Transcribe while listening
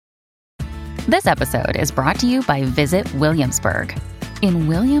This episode is brought to you by Visit Williamsburg. In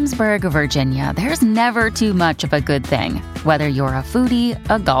Williamsburg, Virginia, there's never too much of a good thing. Whether you're a foodie,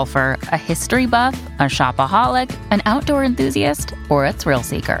 a golfer, a history buff, a shopaholic, an outdoor enthusiast, or a thrill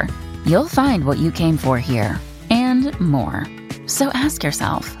seeker, you'll find what you came for here and more. So ask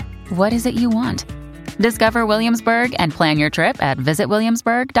yourself, what is it you want? Discover Williamsburg and plan your trip at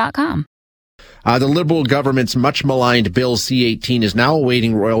visitwilliamsburg.com. The Liberal government's much-maligned Bill C-18 is now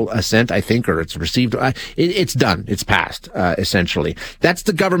awaiting royal assent, I think, or it's received. It's done. It's passed, essentially. That's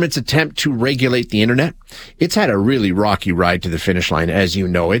the government's attempt to regulate the Internet. It's had a really rocky ride to the finish line, as you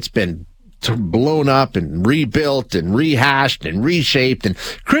know. It's been blown up and rebuilt and rehashed and reshaped and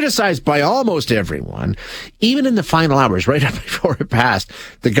criticized by almost everyone. Even in the final hours, right up before it passed,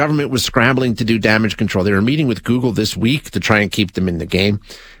 the government was scrambling to do damage control. They were meeting with Google this week to try and keep them in the game.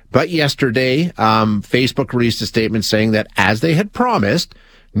 But yesterday, Facebook released a statement saying that, as they had promised,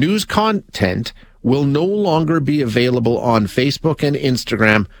 news content will no longer be available on Facebook and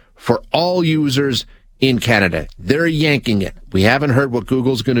Instagram for all users in Canada. They're yanking it. We haven't heard what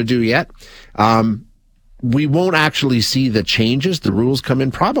Google's going to do yet. We won't actually see the changes. The rules come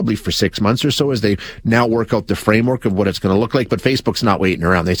in probably for 6 months or so as they now work out the framework of what it's going to look like. But Facebook's not waiting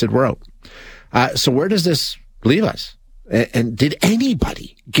around. They said, we're out. So where does this leave us? And did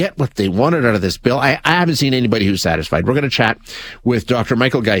anybody get what they wanted out of this bill? I haven't seen anybody who's satisfied. We're going to chat with Dr.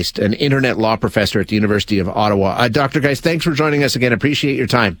 Michael Geist, an internet law professor at the University of Ottawa. Dr. Geist, thanks for joining us again. Appreciate your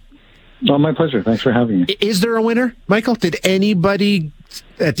time. Oh, my pleasure. Thanks for having me. Is there a winner, Michael? Did anybody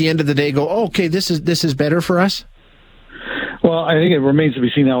at the end of the day go, oh, okay, this is better for us? Well, I think it remains to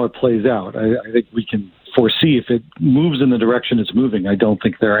be seen how it plays out. I think we can foresee if it moves in the direction it's moving. I don't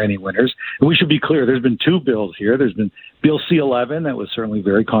think there are any winners. And we should be clear, there's been two bills here. There's been Bill C-11, that was certainly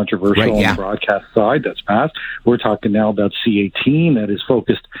very controversial on the broadcast side. That's passed. We're talking now about C-18, that is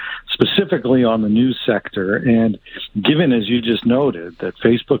focused specifically on the news sector. And given, as you just noted, that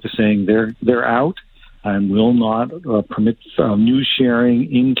Facebook is saying they're out and will not permit news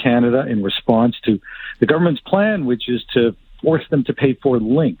sharing in Canada in response to the government's plan, which is to force them to pay for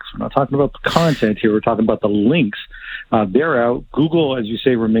links. We're not talking about the content here. We're talking about the links. They're out. Google, as you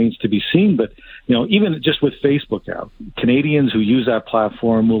say, remains to be seen. But, even just with Facebook out, Canadians who use that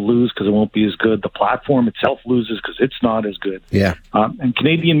platform will lose because it won't be as good. The platform itself loses because it's not as good. Yeah. And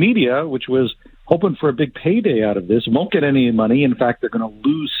Canadian media, which was hoping for a big payday out of this, won't get any money. In fact, they're going to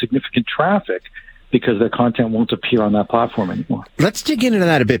lose significant traffic because their content won't appear on that platform anymore. Let's dig into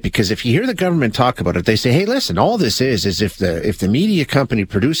that a bit, because if you hear the government talk about it, they say, hey, listen, all this is if the media company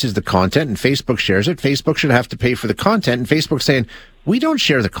produces the content and Facebook shares it, Facebook should have to pay for the content. And Facebook's saying, we don't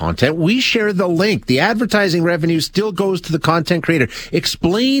share the content. We share the link. The advertising revenue still goes to the content creator.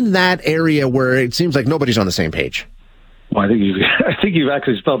 Explain that area where it seems like nobody's on the same page. Well, I think you've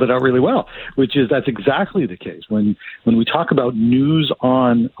actually spelled it out really well, which is that's exactly the case. When we talk about news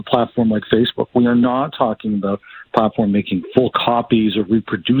on a platform like Facebook, we are not talking about platform making full copies or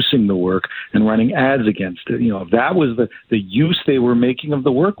reproducing the work and running ads against it. If that was the use they were making of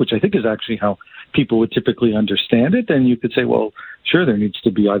the work, which I think is actually how people would typically understand it, then you could say, well, sure, there needs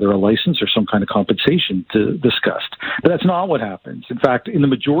to be either a license or some kind of compensation discussed. But that's not what happens. In fact, in the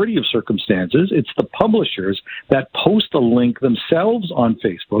majority of circumstances, it's the publishers that post a link themselves on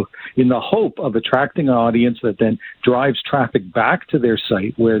Facebook in the hope of attracting an audience that then drives traffic back to their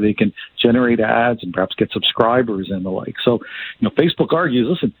site where they can generate ads and perhaps get subscribers and the like. So, Facebook argues,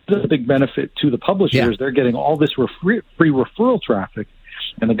 listen, this is a big benefit to the publishers. Yeah. They're getting all this free referral traffic.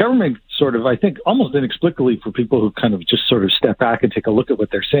 And the government sort of, I think, almost inexplicably for people who kind of just sort of step back and take a look at what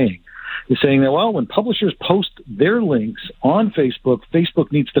they're saying, is saying that, well, when publishers post their links on Facebook,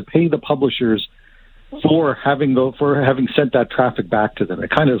 Facebook needs to pay the publishers for having sent that traffic back to them.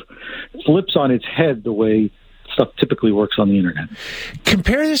 It kind of flips on its head the way stuff typically works on the internet.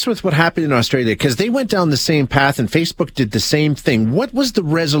 Compare this with what happened in Australia, because they went down the same path and Facebook did the same thing. What was the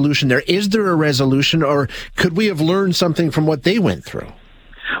resolution there? Is there a resolution, or could we have learned something from what they went through?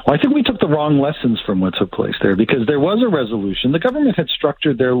 Well, I think we took the wrong lessons from what took place there, because there was a resolution. The government had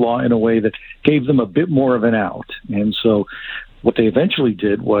structured their law in a way that gave them a bit more of an out. And so what they eventually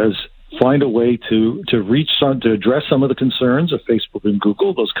did was find a way to address some of the concerns of Facebook and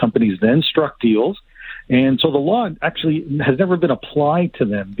Google. Those companies then struck deals. And so the law actually has never been applied to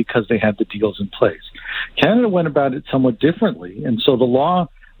them because they had the deals in place. Canada went about it somewhat differently. And so the law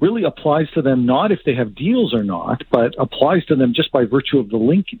really applies to them not if they have deals or not, but applies to them just by virtue of the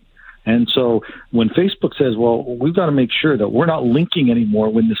linking. And so when Facebook says, well, we've got to make sure that we're not linking anymore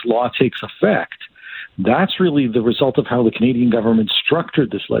when this law takes effect, that's really the result of how the Canadian government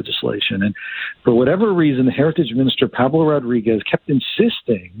structured this legislation. And for whatever reason, the Heritage Minister, Pablo Rodriguez, kept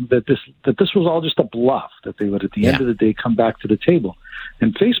insisting that this was all just a bluff, that they would, at the end of the day, come back to the table.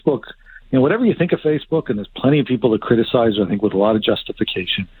 And Facebook, whatever you think of Facebook, and there's plenty of people that criticize, I think, with a lot of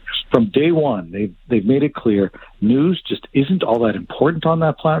justification, from day one, they've made it clear news just isn't all that important on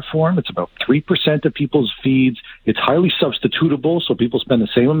that platform. It's about 3% of people's feeds. It's highly substitutable, so people spend the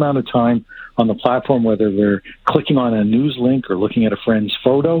same amount of time on the platform, whether they're clicking on a news link or looking at a friend's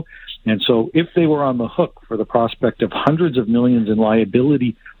photo. And so if they were on the hook for the prospect of hundreds of millions in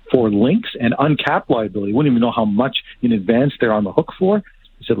liability for links and uncapped liability, wouldn't even know how much in advance they're on the hook for,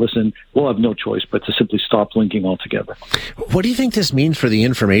 he said, listen, we'll have no choice but to simply stop linking altogether. What do you think this means for the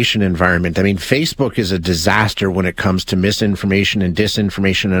information environment? I mean, Facebook is a disaster when it comes to misinformation and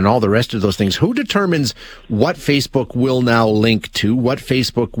disinformation and all the rest of those things. Who determines what Facebook will now link to, what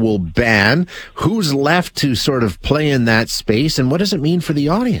Facebook will ban? Who's left to sort of play in that space? And what does it mean for the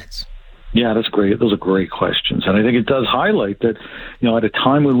audience? Yeah, that's great. Those are great questions. And I think it does highlight that, at a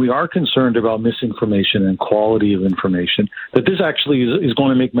time when we are concerned about misinformation and quality of information, that this actually is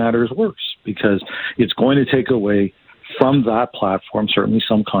going to make matters worse, because it's going to take away from that platform certainly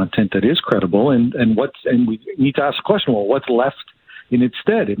some content that is credible. And we need to ask the question, well, what's left in its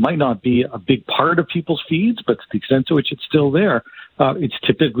stead? It might not be a big part of people's feeds, but to the extent to which it's still there, it's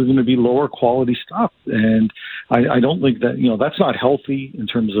typically going to be lower quality stuff. And I don't think that, that's not healthy in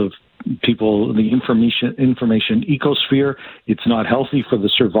terms of people, the information ecosphere. It's not healthy for the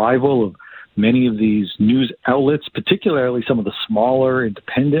survival of many of these news outlets, particularly some of the smaller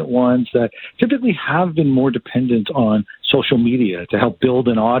independent ones that typically have been more dependent on social media to help build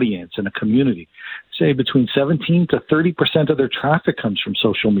an audience and a community. Say between 17 to 30% of their traffic comes from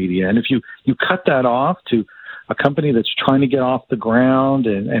social media. And if you cut that off to a company that's trying to get off the ground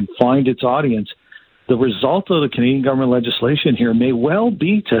and find its audience, the result of the Canadian government legislation here may well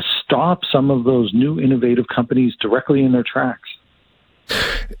be to stop some of those new innovative companies directly in their tracks.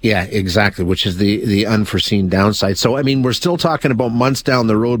 Yeah, exactly, which is the unforeseen downside. So, I mean, we're still talking about months down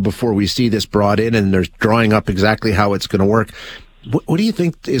the road before we see this brought in, and they're drawing up exactly how it's going to work. What do you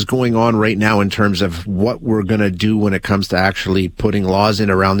think is going on right now in terms of what we're going to do when it comes to actually putting laws in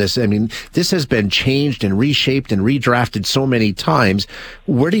around this? I mean, this has been changed and reshaped and redrafted so many times.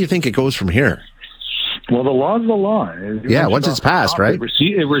 Where do you think it goes from here? Well, the law is the law. Yeah, once it's passed, right? It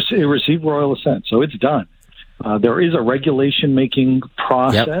received royal assent, so it's done. There is a regulation-making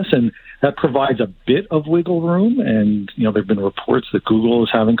process, and that provides a bit of wiggle room. And there have been reports that Google is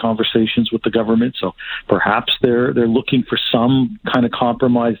having conversations with the government, so perhaps they're looking for some kind of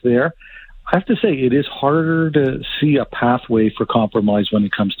compromise there. I have to say, it is harder to see a pathway for compromise when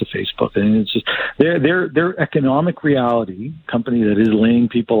it comes to Facebook. And it's just their economic reality, company that is laying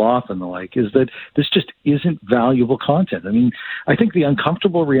people off and the like, is that this just isn't valuable content. I mean, I think the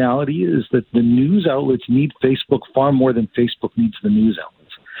uncomfortable reality is that the news outlets need Facebook far more than Facebook needs the news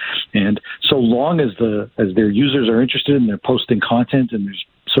outlets. And so long as their users are interested and they're posting content and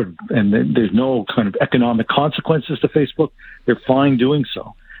there's no kind of economic consequences to Facebook, they're fine doing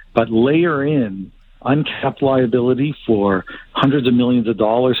so. But layer in uncapped liability for hundreds of millions of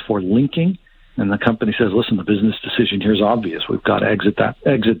dollars for linking, and the company says, listen, the business decision here is obvious. We've got to exit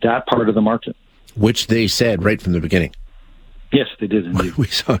that part of the market. Which they said right from the beginning. Yes, they did indeed. We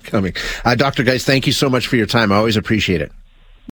saw it coming. Dr. Geist, thank you so much for your time. I always appreciate it.